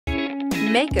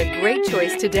Make a great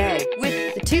choice today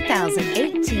with the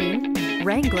 2018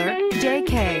 Wrangler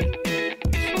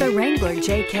JK. The Wrangler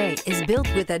JK is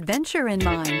built with adventure in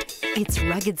mind. Its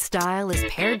rugged style is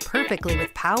paired perfectly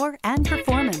with power and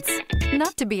performance.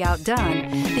 Not to be outdone,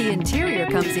 the interior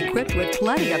comes equipped with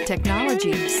plenty of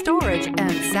technology, storage,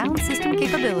 and sound system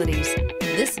capabilities.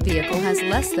 This vehicle has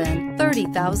less than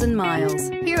 30,000 miles.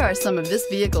 Here are some of this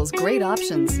vehicle's great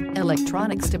options: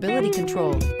 electronic stability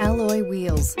control, alloy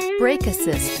wheels, brake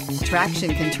assist,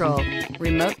 traction control,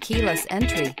 remote keyless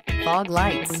entry, fog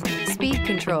lights, speed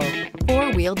control,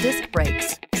 four-wheel disc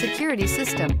brakes, security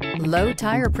system, low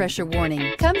tire pressure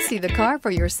warning. Come see the car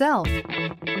for yourself.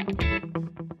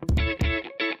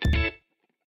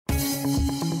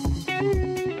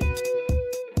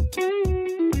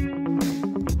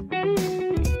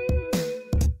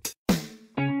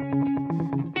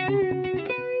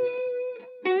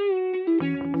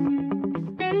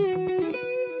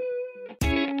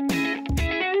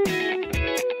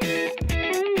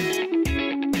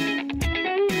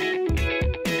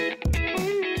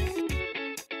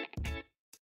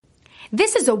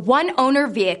 This is a one-owner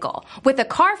vehicle with a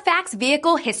CARFAX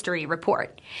Vehicle History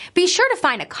Report. Be sure to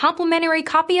find a complimentary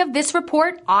copy of this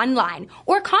report online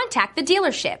or contact the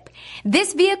dealership.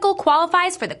 This vehicle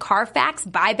qualifies for the CARFAX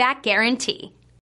Buyback Guarantee.